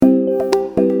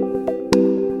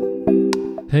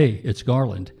Hey, it's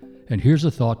Garland, and here's a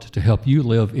thought to help you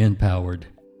live empowered.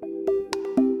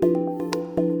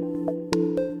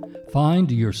 Find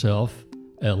yourself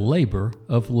a labor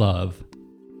of love.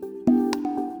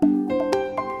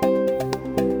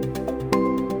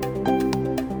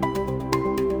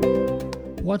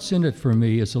 What's in it for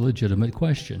me is a legitimate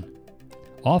question.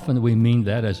 Often we mean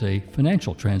that as a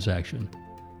financial transaction.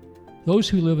 Those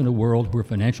who live in a world where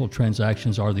financial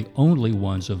transactions are the only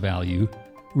ones of value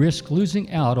risk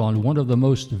losing out on one of the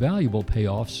most valuable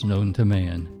payoffs known to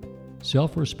man: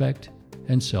 self-respect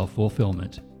and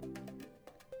self-fulfillment.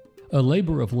 A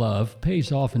labor of love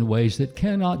pays off in ways that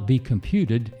cannot be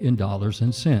computed in dollars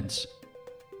and cents.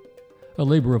 A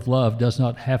labor of love does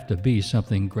not have to be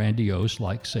something grandiose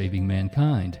like saving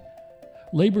mankind.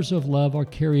 Labors of love are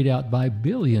carried out by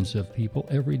billions of people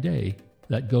every day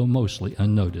that go mostly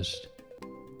unnoticed.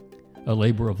 A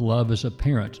labor of love is a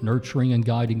parent nurturing and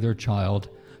guiding their child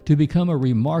to become a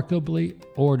remarkably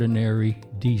ordinary,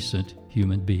 decent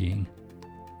human being.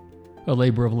 A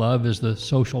labor of love is the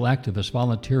social activist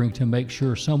volunteering to make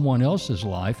sure someone else's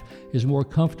life is more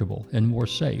comfortable and more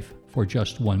safe for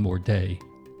just one more day.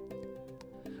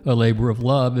 A labor of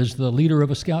love is the leader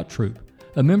of a scout troop,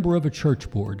 a member of a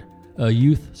church board, a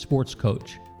youth sports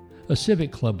coach, a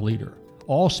civic club leader,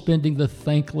 all spending the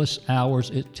thankless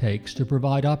hours it takes to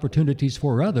provide opportunities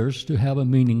for others to have a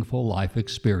meaningful life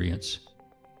experience.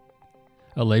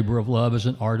 A labor of love is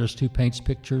an artist who paints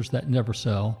pictures that never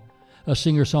sell, a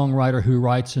singer-songwriter who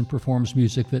writes and performs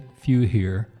music that few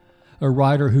hear, a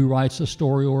writer who writes a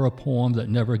story or a poem that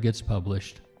never gets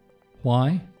published.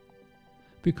 Why?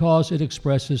 Because it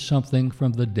expresses something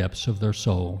from the depths of their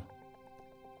soul.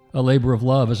 A labor of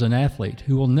love is an athlete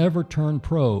who will never turn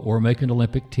pro or make an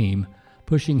Olympic team,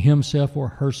 pushing himself or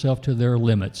herself to their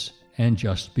limits and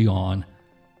just beyond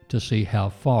to see how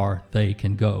far they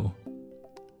can go.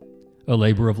 A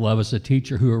labor of love is a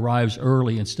teacher who arrives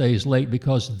early and stays late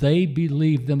because they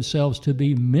believe themselves to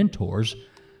be mentors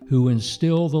who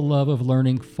instill the love of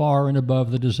learning far and above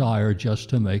the desire just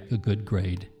to make a good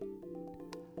grade.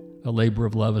 A labor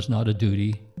of love is not a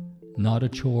duty, not a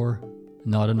chore,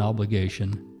 not an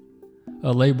obligation.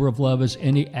 A labor of love is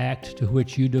any act to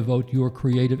which you devote your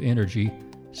creative energy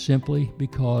simply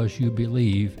because you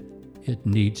believe it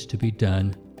needs to be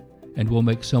done and will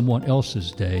make someone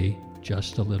else's day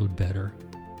just a little better.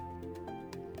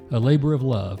 A labor of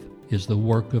love is the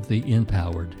work of the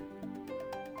empowered.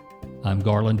 I'm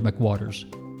Garland McWaters.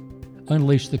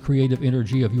 Unleash the creative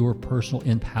energy of your personal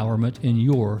empowerment in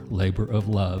your labor of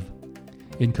love.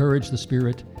 Encourage the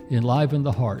spirit, enliven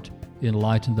the heart,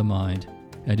 enlighten the mind,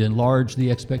 and enlarge the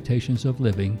expectations of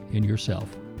living in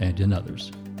yourself and in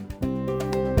others.